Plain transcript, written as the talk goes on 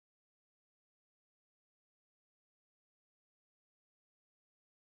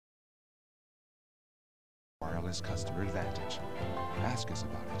wireless customer advantage. Ask us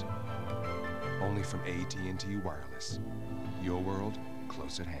about it. Only from AT&T Wireless. Your world,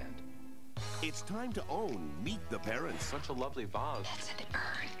 close at hand. It's time to own Meet the Parents. Such a lovely vase. It's an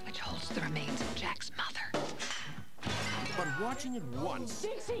urn which holds the remains of Jack's mother. But watching it once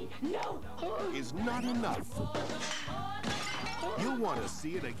Dixie, no! is not enough. You'll want to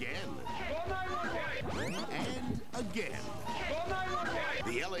see it again. And again.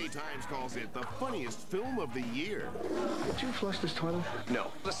 The LA Times calls it the funniest film of the year. Did you flush this toilet? No.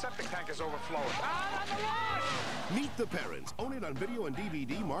 The septic tank is overflowing. Meet the Parents. Own it on video and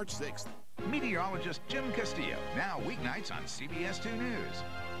DVD March 6th. Meteorologist Jim Castillo, now weeknights on CBS 2 News.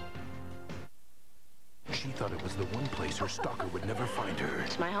 She thought it was the one place her stalker would never find her.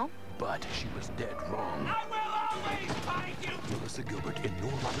 It's my home. But she was dead wrong. I will always find you! Melissa Gilbert in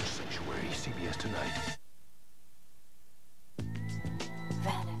Your Mother's Sanctuary, CBS tonight.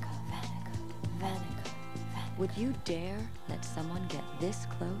 Vanica, Vanica, Vanica. Would you dare let someone get this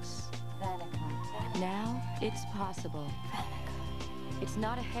close? Vanica. Now it's possible. Vanica. It's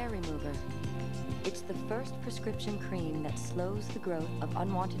not a hair remover. It's the first prescription cream that slows the growth of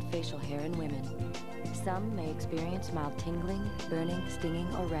unwanted facial hair in women. Some may experience mild tingling, burning, stinging,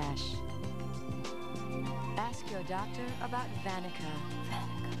 or rash. Ask your doctor about Vanica.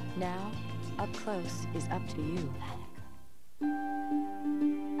 Vanica. Now, up close is up to you.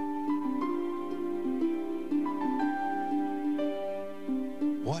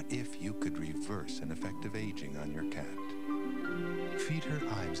 What if you could reverse an effective aging on your cat? Feed her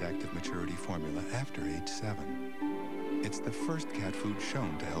Ives Active Maturity Formula after age 7. It's the first cat food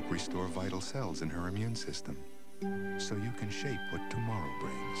shown to help restore vital cells in her immune system, so you can shape what tomorrow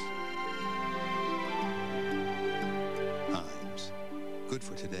brings. Ives. Good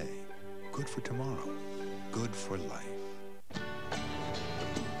for today, good for tomorrow, good for life.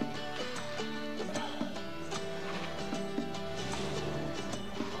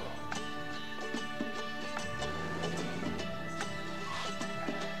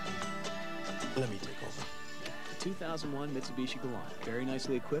 Let me take over. The 2001 Mitsubishi Galant, very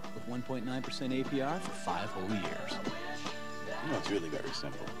nicely equipped with 1.9% APR for 5 whole years. You know, it's really very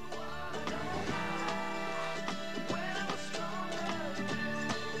simple.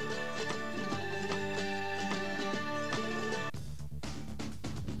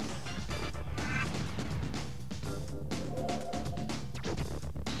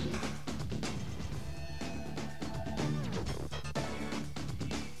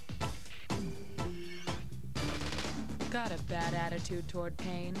 Got a bad attitude toward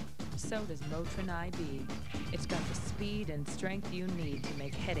pain? So does Motrin IB. It's got the speed and strength you need to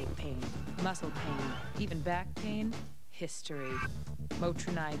make headache pain, muscle pain, even back pain, history.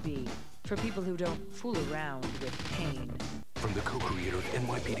 Motrin IB, for people who don't fool around with pain. From the co-creator of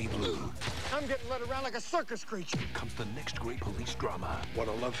NYPD Blue. I'm getting led around like a circus creature. Comes the next great police drama. What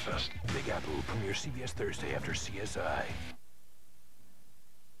a love fest. Big Apple premieres CBS Thursday after CSI.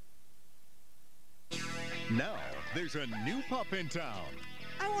 Now, there's a new pup in town.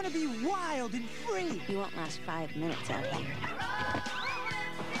 I want to be wild and free. You won't last 5 minutes out here.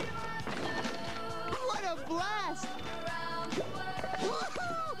 What a blast!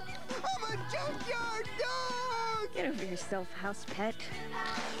 Woohoo! I'm a junkyard dog! Get over yourself, house pet.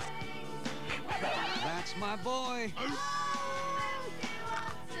 That's my boy.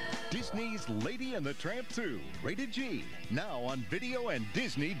 Disney's Lady and the Tramp 2, rated G, now on video and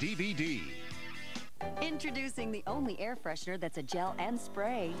Disney DVD. Introducing the only air freshener that's a gel and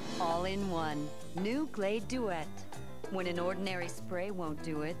spray, all in one. New Glade Duet. When an ordinary spray won't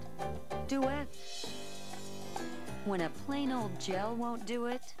do it, Duet. When a plain old gel won't do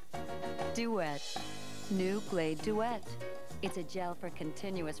it, Duet. New Glade Duet. It's a gel for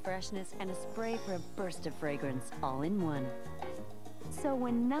continuous freshness and a spray for a burst of fragrance, all in one. So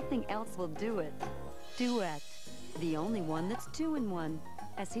when nothing else will do it, Duet. The only one that's 2-in-1.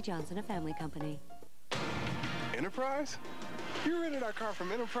 S.C. Johnson, a family company. Enterprise? You rented our car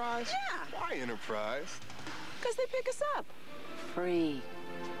from Enterprise? Yeah. Why Enterprise? Because they pick us up. Free.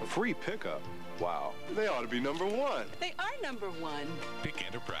 A free pickup? Wow, they ought to be #1. They are #1. Pick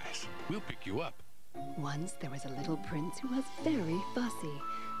Enterprise. We'll pick you up. Once there was a little prince who was very fussy.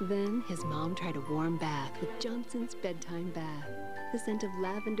 Then his mom tried a warm bath with Johnson's bedtime bath. The scent of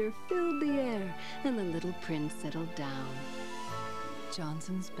lavender filled the air, and the little prince settled down.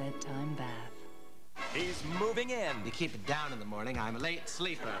 Johnson's bedtime bath. He's moving in. You keep it down in the morning. I'm a late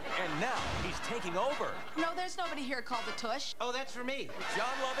sleeper. And now he's taking over. No, there's nobody here called the Tush. Oh, that's for me. John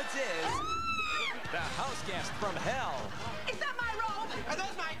Lovitz is the house guest from hell. Is that my robe? Are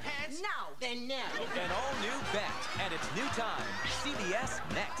those my pants? No. Then no. An all-new Bette, and it's new time. CBS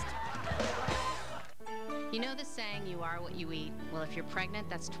next. You know the saying, you are what you eat? Well, if you're pregnant,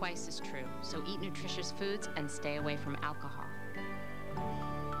 that's twice as true. So eat nutritious foods and stay away from alcohol.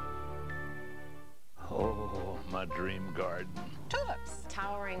 Oh, my dream garden. Tulips.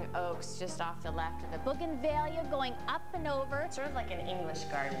 Towering oaks just off the left of the bougainvillea going up and over. Sort of like an English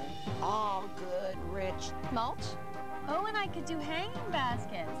garden. All good, rich. Mulch. Oh, and I could do hanging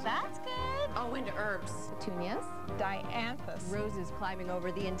baskets. That's good. Oh, and herbs. Petunias. Dianthus. Roses climbing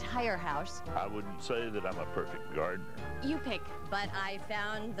over the entire house. I wouldn't say that I'm a perfect gardener. You pick. But I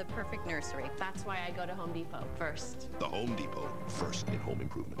found the perfect nursery. That's why I go to Home Depot first. The Home Depot, first in home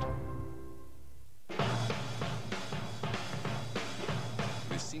improvement.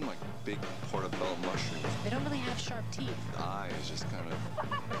 They seem like big portobello mushrooms. They don't really have sharp teeth. The eye is just kind of...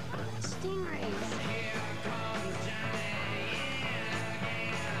 Stingrays.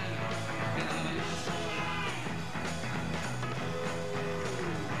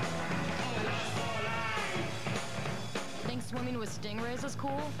 Think swimming with stingrays is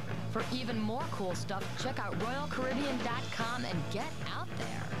cool? For even more cool stuff, check out RoyalCaribbean.com and get out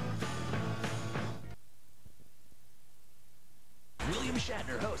there. William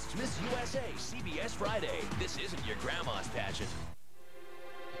Shatner hosts Miss USA CBS Friday. This isn't your grandma's pageant.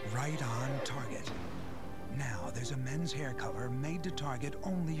 Right on target. Now there's a men's hair color made to target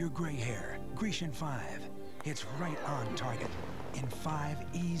only your gray hair. Grecian 5. It's right on target. In 5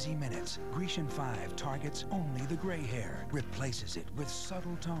 easy minutes, Grecian 5 targets only the gray hair, replaces it with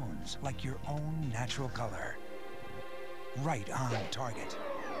subtle tones like your own natural color. Right on target.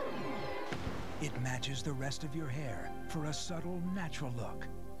 It matches the rest of your hair for a subtle, natural look.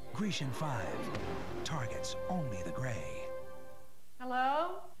 Grecian 5 targets only the gray.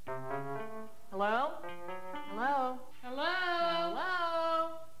 Hello? Hello? Hello? Hello? Hello?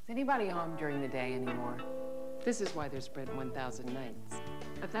 Is anybody home during the day anymore? This is why there's Sprint 1000 nights.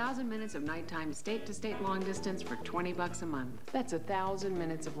 1,000 minutes of nighttime state-to-state long distance for $20 a month. That's 1,000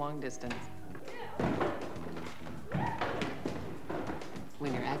 minutes of long distance.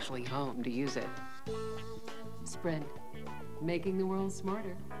 When you're actually home to use it. Sprint, making the world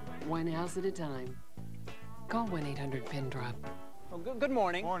smarter, one house at a time. Call 1-800-PIN-DROP. Oh, good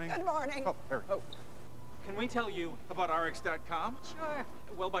morning. Good morning. Oh, Harry. Oh. Can we tell you about RX.com? Sure.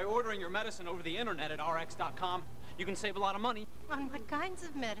 Well, by ordering your medicine over the internet at RX.com, you can save a lot of money. On what kinds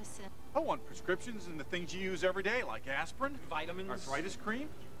of medicine? Oh, on prescriptions and the things you use every day, like aspirin, vitamins, arthritis cream.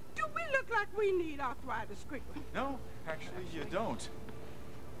 Do we look like we need arthritis treatment? No, actually, you don't.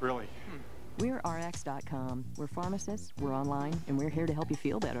 Really. We're RX.com. We're pharmacists, we're online, and we're here to help you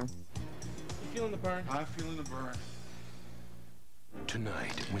feel better. You feeling the burn? I'm feeling the burn.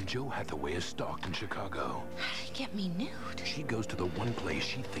 Tonight, when Joe Hathaway is stalked in Chicago, Get me nude. she goes to the one place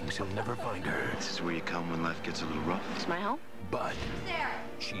she thinks he'll never find her. This is where you come when life gets a little rough. It's my home. But There.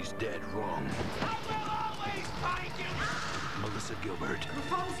 she's dead wrong. I will always find you. Melissa Gilbert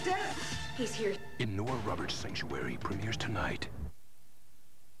Paul's dead. He's here. in Nora Roberts' Sanctuary premieres tonight.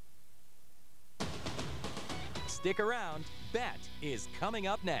 Stick around. Bette is coming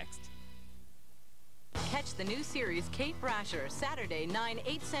up next. Catch the new series Kate Brasher, Saturday,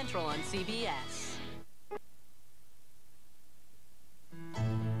 9/8 Central on CBS.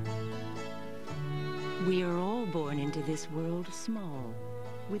 We are all born into this world small,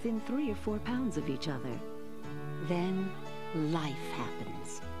 within 3 or 4 pounds of each other. Then, life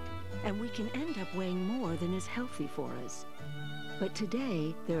happens, and we can end up weighing more than is healthy for us. But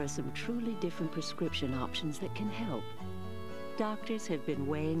today, there are some truly different prescription options that can help. Doctors have been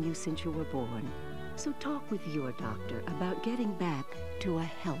weighing you since you were born. So talk with your doctor about getting back to a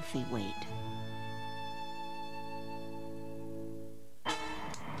healthy weight.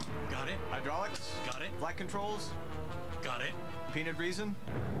 Got it. Hydraulics? Got it. Flight controls? Got it. Peanut reason?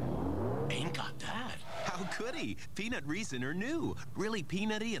 Ain't got that. How could he? Peanut Reason are new. Really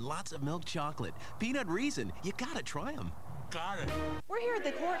peanutty and lots of milk chocolate. Peanut Reason. You gotta try them. Got it. We're here at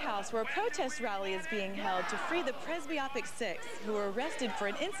the courthouse where a protest rally is being held to free the presbyopic 6 who were arrested for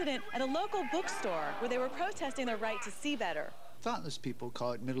an incident at a local bookstore where they were protesting their right to see better. Thoughtless people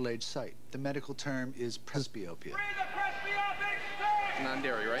call it middle-aged sight. The medical term is presbyopia.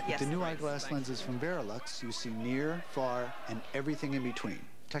 Non-dairy, right? With the new eyeglass lenses from Verilux, you see near, far, and everything in between.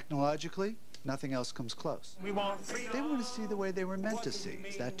 Technologically, nothing else comes close. They want to see the way they were meant to see.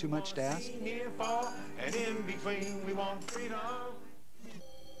 Is that too much to ask? Near, far, and in between, we want freedom.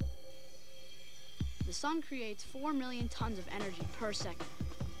 The sun creates 4 million tons of energy per second.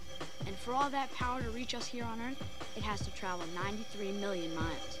 And for all that power to reach us here on Earth, it has to travel 93 million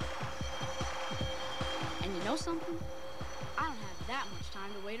miles. And you know something? I don't have that much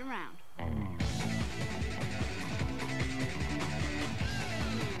time to wait around.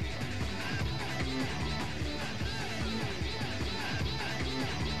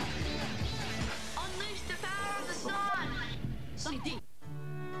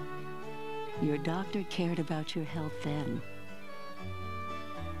 Your doctor cared about your health then.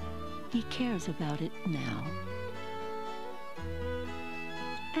 He cares about it now.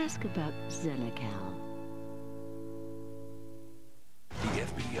 Ask about Xenical. The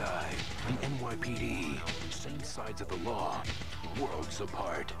FBI, the NYPD, same sides of the law, worlds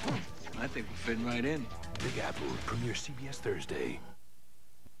apart. I think we're fitting right in. Big Apple, premiere CBS Thursday.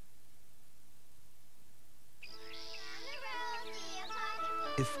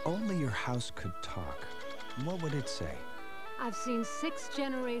 If only your house could talk, what would it say? I've seen 6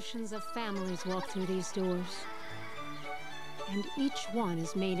 generations of families walk through these doors. And each one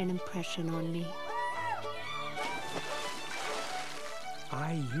has made an impression on me.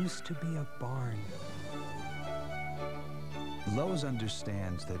 I used to be a barn. Lowe's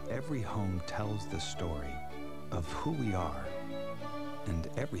understands that every home tells the story of who we are and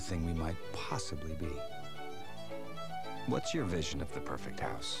everything we might possibly be. What's your vision of the perfect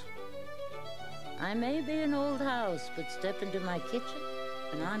house? I may be an old house, but step into my kitchen,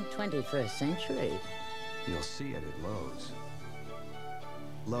 and I'm 21st century. You'll see it at Lowe's.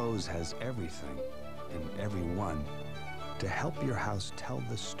 Lowe's has everything and everyone to help your house tell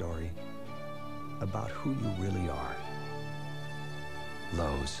the story about who you really are.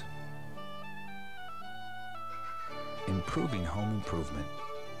 Lowe's. Improving home improvement.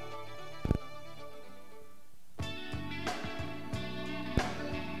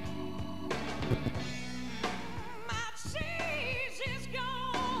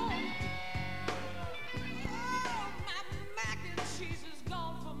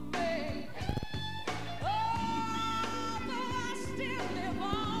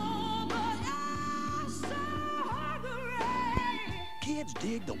 Kids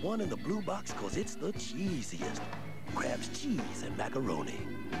dig the one in the blue box because it's the cheesiest. Crab's cheese and macaroni.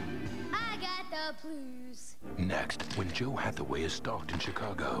 I got the blues. Next, when Joe Hathaway is stalked in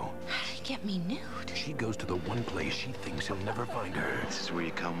Chicago. How'd he get me nude? She goes to the one place she thinks he'll never find her. This is where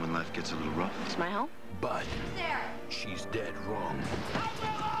you come when life gets a little rough. It's my home. But There. she's dead wrong. I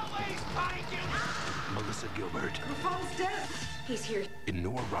will always find you! Melissa Gilbert. Paul's dead. He's here. In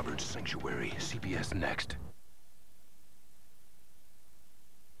Nora Roberts' Sanctuary, CBS Next.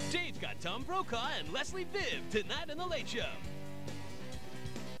 Jane's got Tom Brokaw and Leslie Bibb tonight on The Late Show.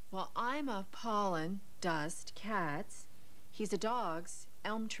 Well, I'm a pollen, dust, cats. He's a dog's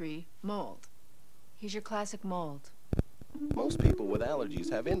elm tree, mold. He's your classic mold. Most people with allergies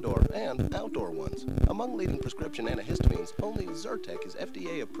have indoor and outdoor ones. Among leading prescription antihistamines, only Zyrtec is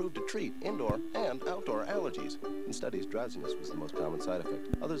FDA approved to treat indoor and outdoor allergies. In studies, drowsiness was the most common side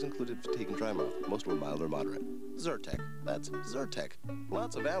effect. Others included fatigue and dry mouth. Most were mild or moderate. Zyrtec. That's Zyrtec.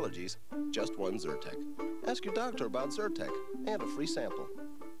 Lots of allergies, just one Zyrtec. Ask your doctor about Zyrtec and a free sample.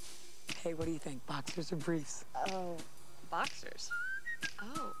 Hey, what do you think? Boxers or briefs? Oh, boxers.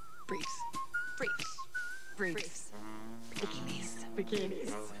 Oh, briefs. Briefs. Briefs. Bikinis.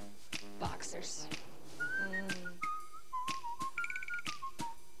 Bikinis. Boxers.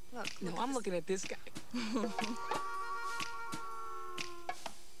 Look, no, I'm looking at this guy.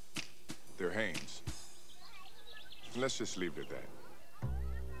 They're Hanes. Let's just leave it at that.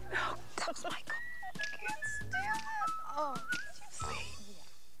 Oh, that was Michael. I can't stand it. Oh, did you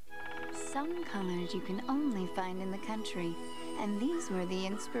see? Some colors you can only find in the country, and these were the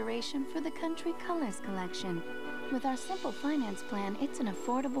inspiration for the Country Colors collection. With our simple finance plan, it's an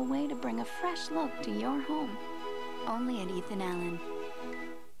affordable way to bring a fresh look to your home. Only at Ethan Allen.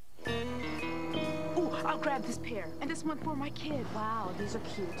 Ooh, I'll grab this pair, and this one for my kid. Wow, these are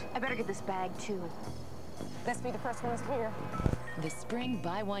cute. I better get this bag, too. Let's be the first ones here. The spring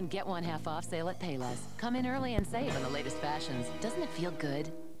buy one, get one half off sale at Payless. Come in early and save on the latest fashions. Doesn't it feel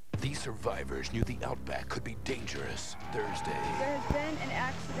good? These survivors knew the outback could be dangerous. Thursday. There has been an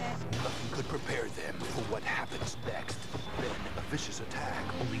accident. Nothing could prepare them for what happens next. Then a vicious attack.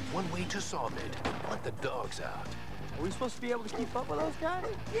 Only one way to solve it. Let the dogs out. Are we supposed to be able to keep up with those guys?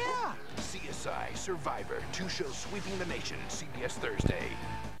 Yeah! CSI, Survivor, 2 shows sweeping the nation. CBS Thursday.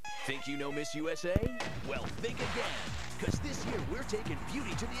 Think you know Miss USA? Well, think again. Because this year, we're taking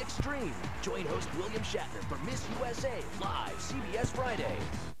beauty to the extreme. Join host William Shatner for Miss USA, live CBS Friday.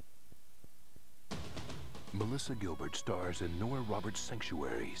 Melissa Gilbert stars in Nora Roberts'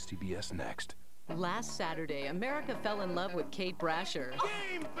 Sanctuary, CBS Next. Last Saturday, America fell in love with Kate Brasher.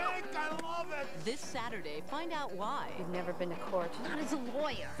 Game bank, I love it! This Saturday, find out why. You've never been to court. Not as a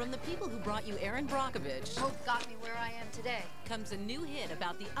lawyer. From the people who brought you Aaron Brockovich. Both got me where I am today. Comes a new hit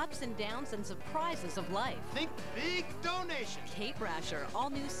about the ups and downs and surprises of life. Think big donation. Kate Brasher, all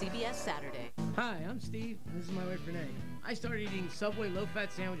new CBS Saturday. Hi, I'm Steve, and this is my wife Renee. I started eating Subway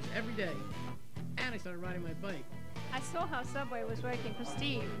low-fat sandwiches every day, and I started riding my bike. I saw how Subway was working for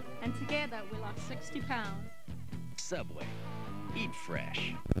Steve, and together we lost 60 pounds. Subway. Eat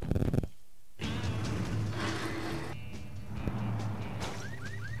fresh. You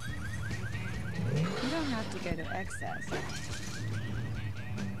don't have to go to excess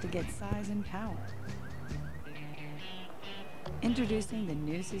to get size and power. Introducing the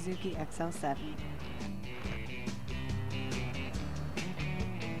new Suzuki XL7.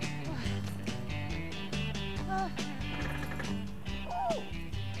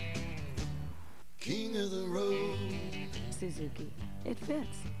 King of the road. Suzuki. It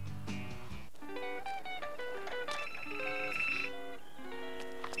fits.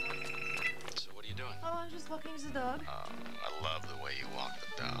 So what are you doing? Oh, I'm just walking the dog. I love the way you walk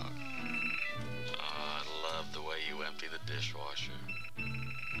the dog. I love the way you empty the dishwasher.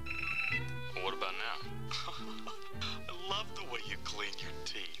 What about now? I love the way you clean your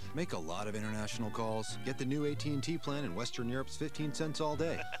teeth. Make a lot of international calls. Get the new AT&T plan in Western Europe's 15 cents all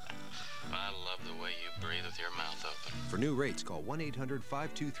day. I love the way you breathe with your mouth open. For new rates, call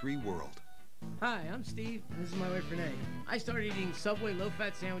 1-800-523-WORLD. Hi, I'm Steve, and this is my wife Renee. I started eating Subway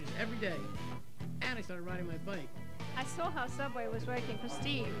low-fat sandwiches every day, and I started riding my bike. I saw how Subway was working for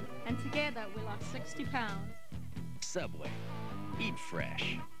Steve, and together we lost 60 pounds. Subway. Eat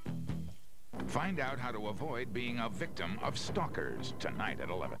fresh. Find out how to avoid being a victim of stalkers tonight at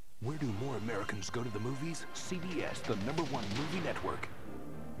 11. Where do more Americans go to the movies? CBS, the #1 movie network.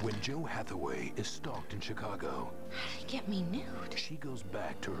 When Jo Hathaway is stalked in Chicago, How did you get me nude? she goes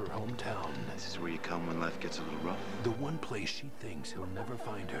back to her hometown. This is where you come when life gets a little rough. The one place she thinks he'll never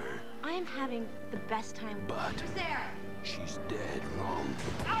find her. I am having the best time. But Who's there? she's dead wrong.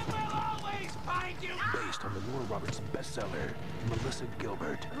 I will always find you! Based on the Laura Roberts bestseller, Melissa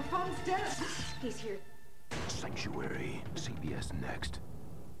Gilbert. Her phone's dead. He's here. Sanctuary. CBS Next.